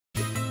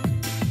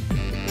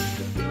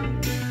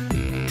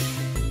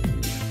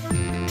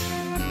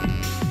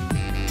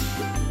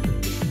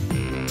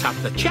Tap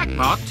the check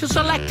mark to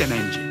select an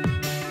engine.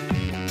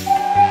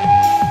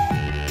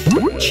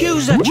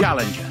 Choose a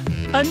challenger.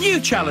 A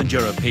new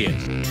challenger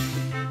appears.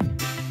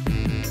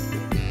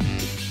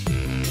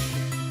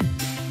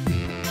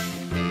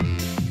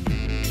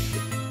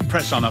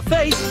 Press on a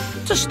face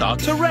to start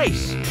to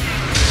race.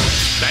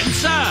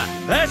 Spencer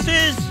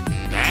versus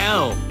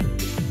Belle.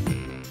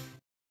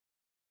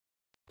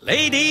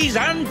 Ladies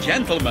and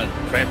gentlemen,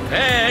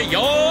 prepare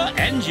your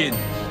engines.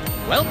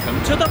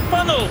 Welcome to the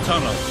funnel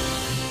tunnel.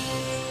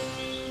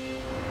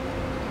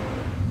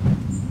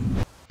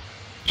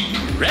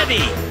 Ready?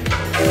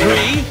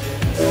 3,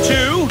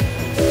 2,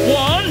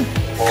 1,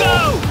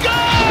 go! Go!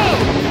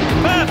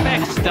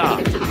 Perfect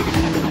start.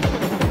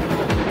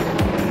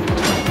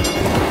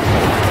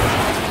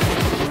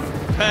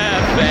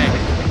 Perfect.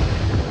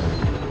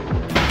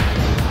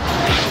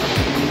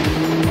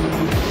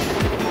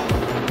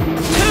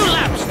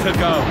 To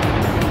go.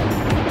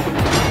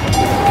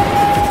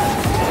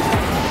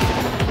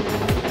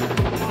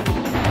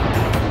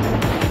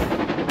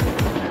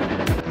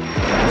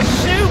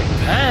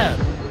 Superb.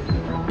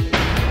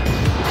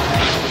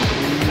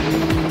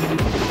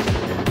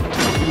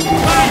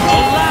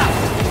 Final lap.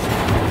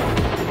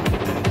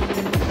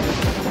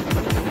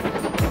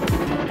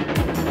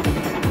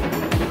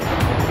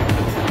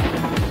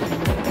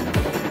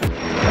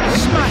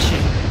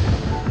 Smashing.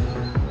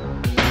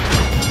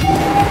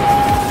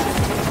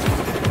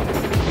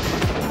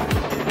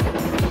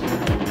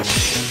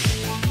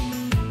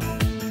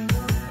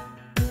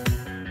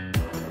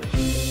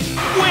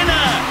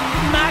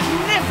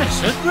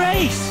 Magnificent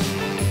race!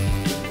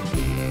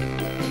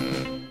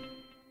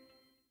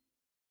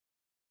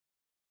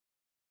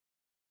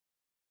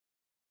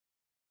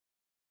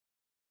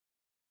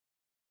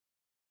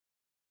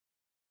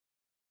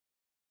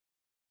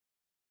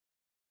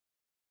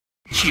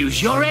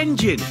 Choose your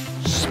engine,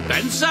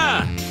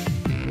 Spencer!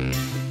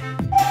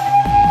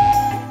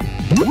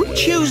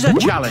 Choose a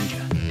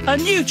challenger. A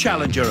new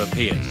challenger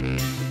appears.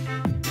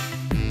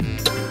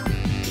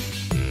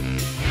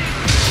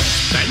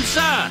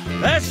 Spencer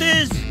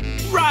versus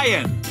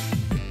Ryan.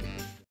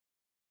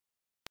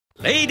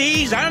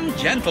 Ladies and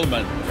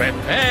gentlemen,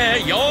 prepare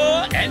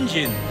your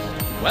engines.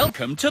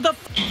 Welcome to the...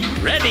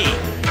 Ready?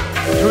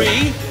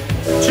 3,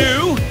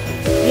 2,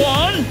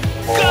 1,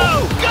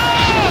 go! Go!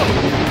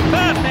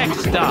 Perfect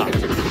start.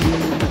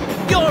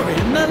 You're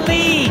in the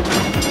lead.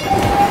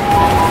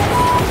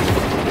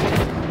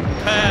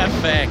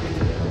 Perfect.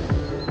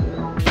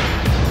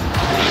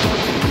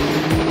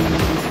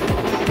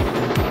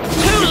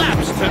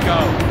 To go.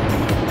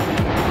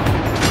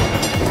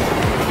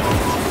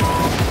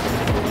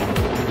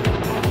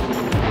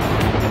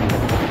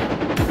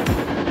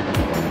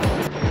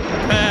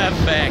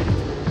 Perfect.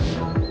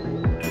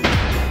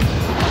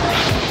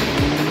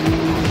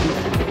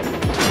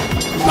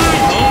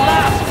 Final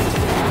lap.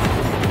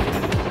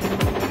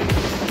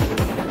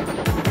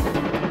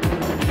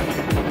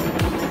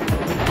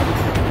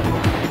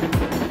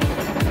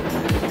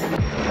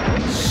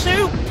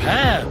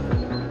 Superb.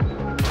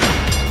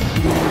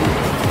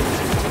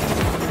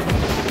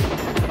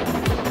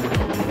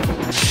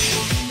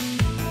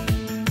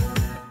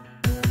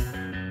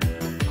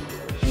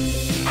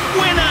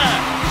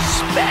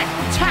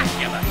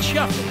 Spectacular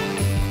shuffle.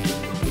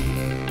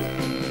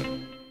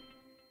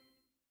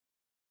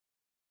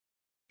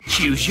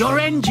 Choose your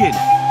engine,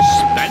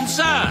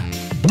 Spencer.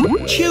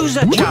 Choose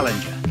a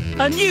challenger.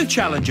 A new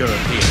challenger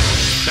appears.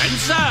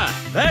 Spencer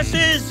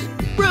versus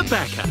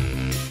Rebecca.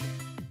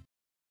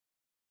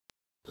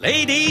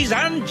 Ladies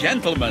and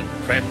gentlemen,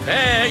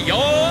 prepare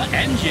your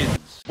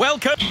engines.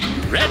 Welcome.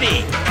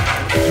 Ready?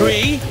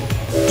 3,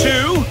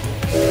 2,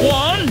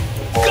 1,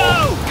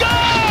 go! Go!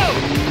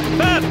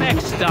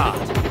 Perfect start.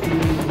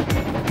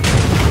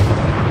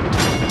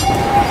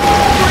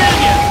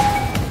 Brilliant.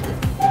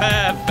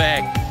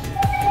 Perfect.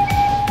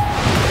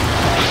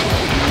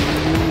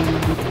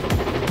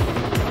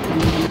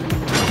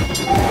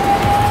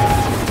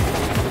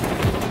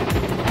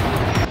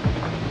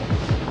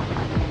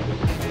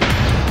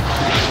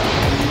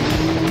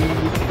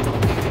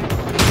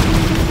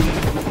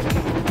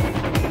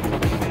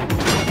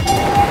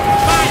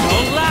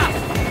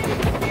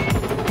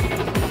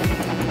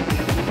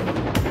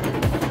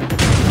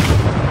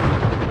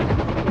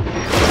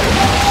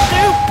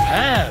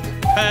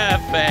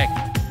 Perfect.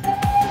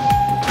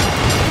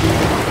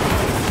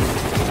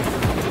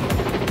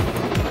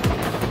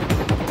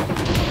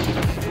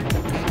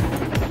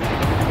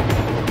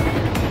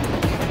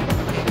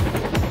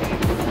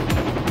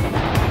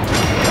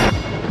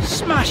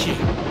 Smashing.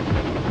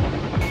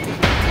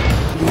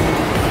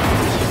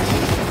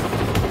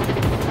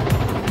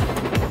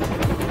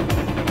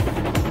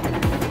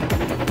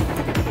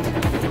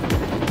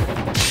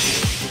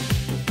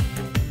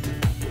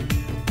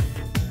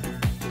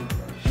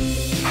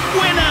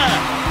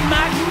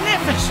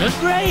 Magnificent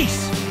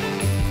race!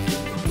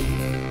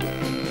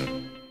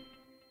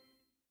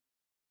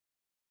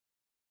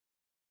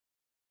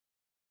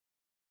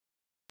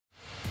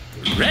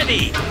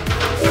 Ready?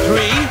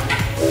 3,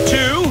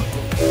 2,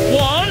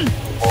 1,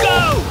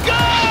 go!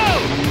 Go!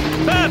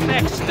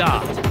 Perfect start.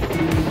 start.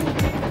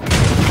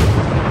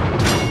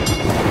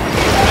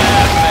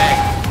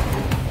 Perfect.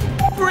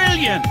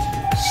 Brilliant.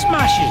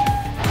 Smashing.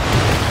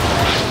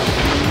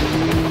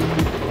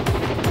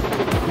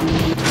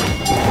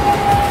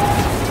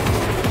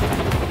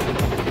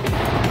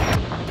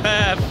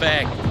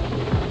 Perfect.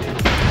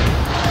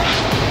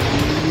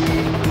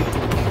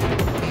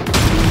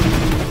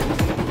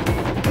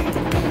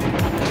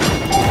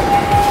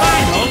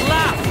 Final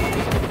lap.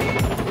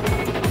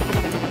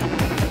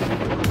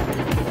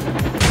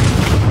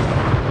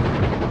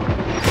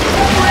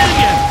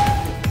 Brilliant.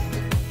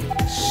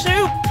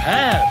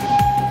 Superb.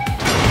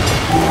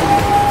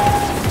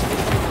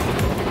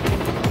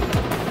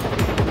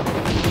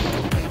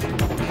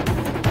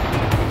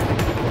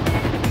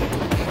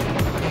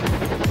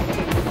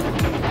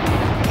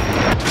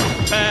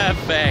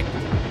 Perfect.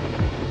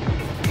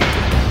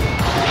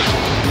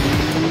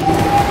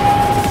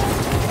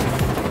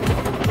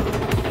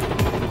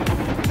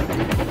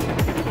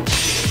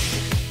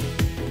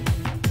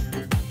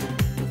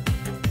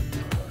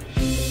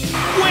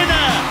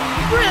 Winner!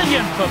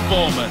 Brilliant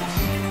performance.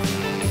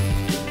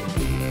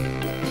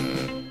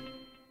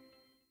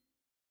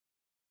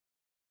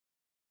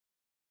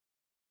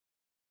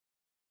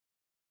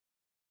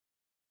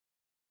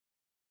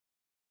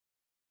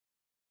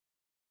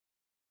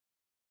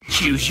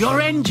 Choose your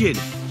engine,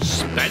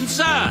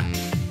 Spencer.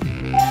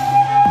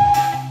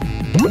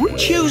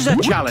 Choose a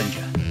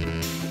challenger.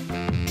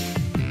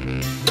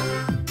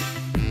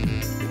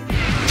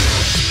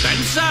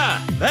 Spencer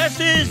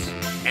versus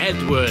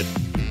Edward.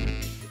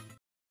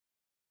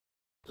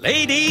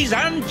 Ladies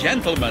and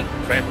gentlemen,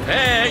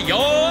 prepare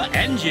your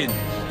engines.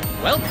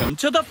 Welcome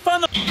to the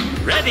fun.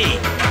 Ready?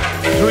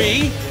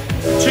 3,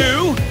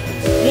 2,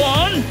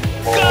 1,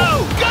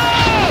 go! Go!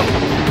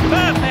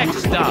 Perfect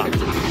start.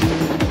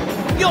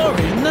 You're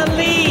in the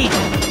lead.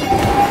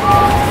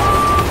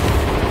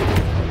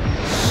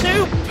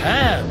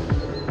 Superb.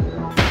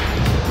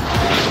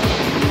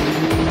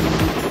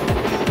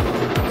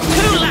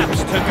 2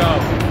 laps to go.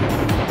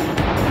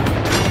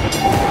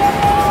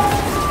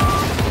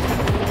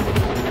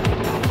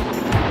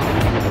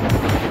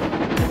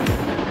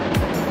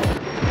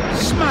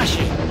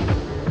 Smashing.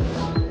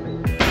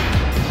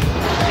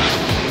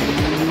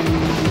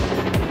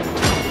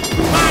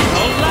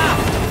 Final lap.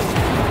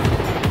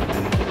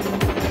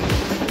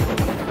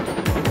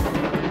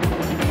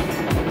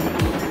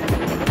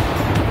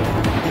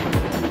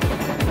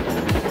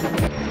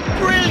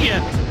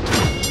 Brilliant.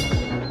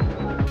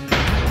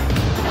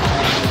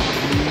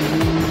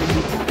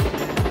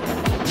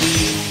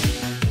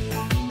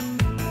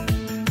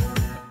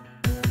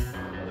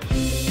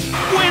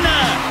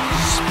 Winner!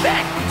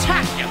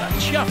 Spectacular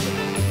shuffle.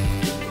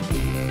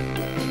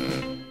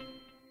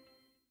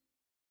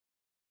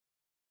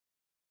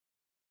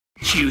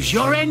 Choose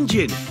your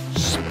engine,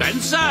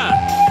 Spencer.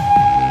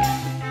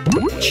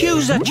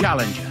 Choose a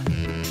challenger.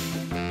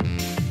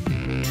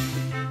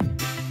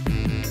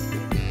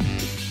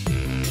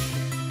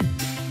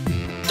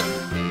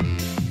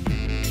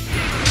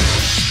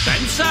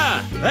 Spencer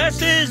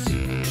versus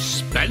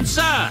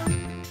Spencer.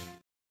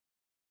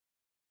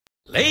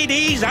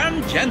 Ladies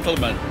and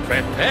gentlemen,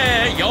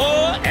 prepare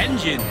your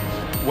engines.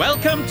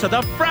 Welcome to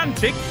the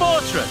Frantic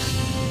Fortress.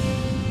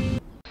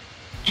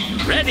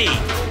 Ready?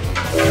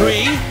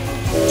 3,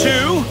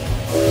 2,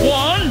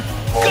 1,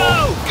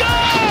 go! Go!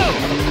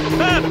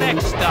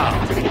 Perfect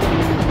start.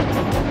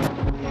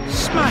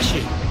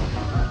 Smashing.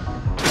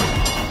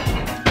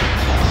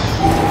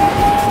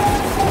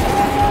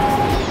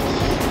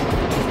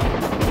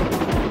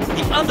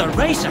 The other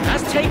racer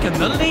has taken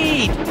the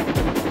lead.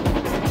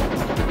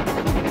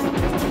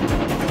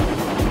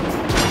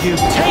 You've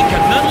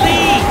taken the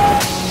lead.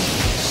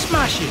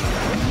 Smashing.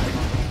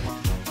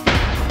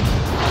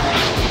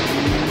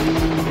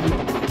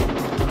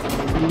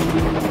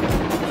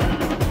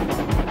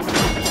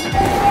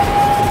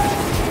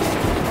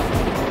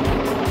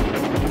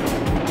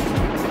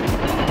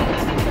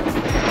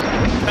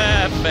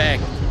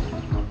 Perfect.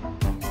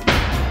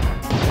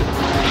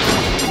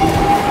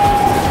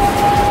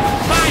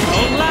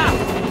 Final lap.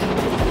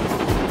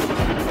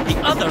 The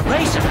other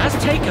racer has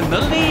taken the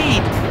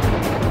lead.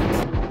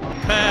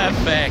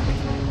 Perfect.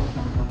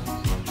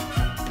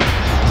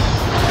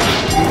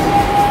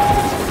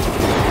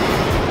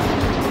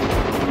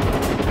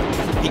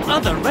 The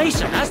other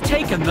racer has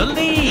taken the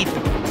lead.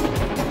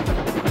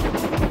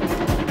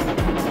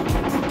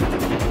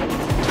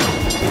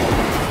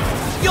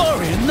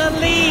 You're in the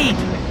lead.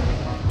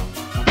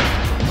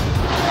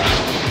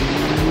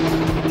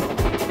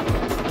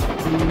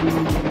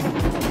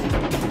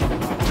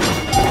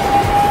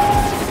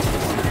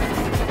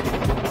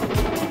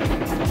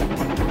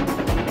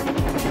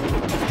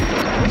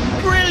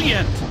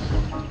 Brilliant.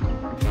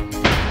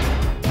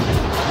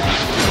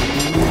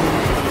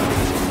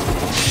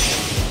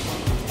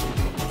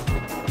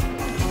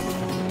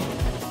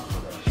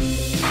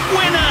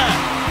 Winner!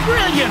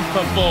 Brilliant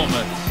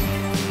performance.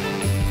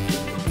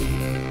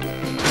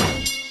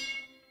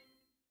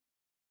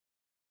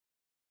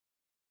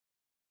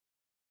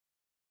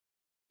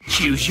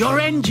 Choose your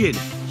engine,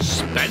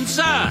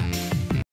 Spencer!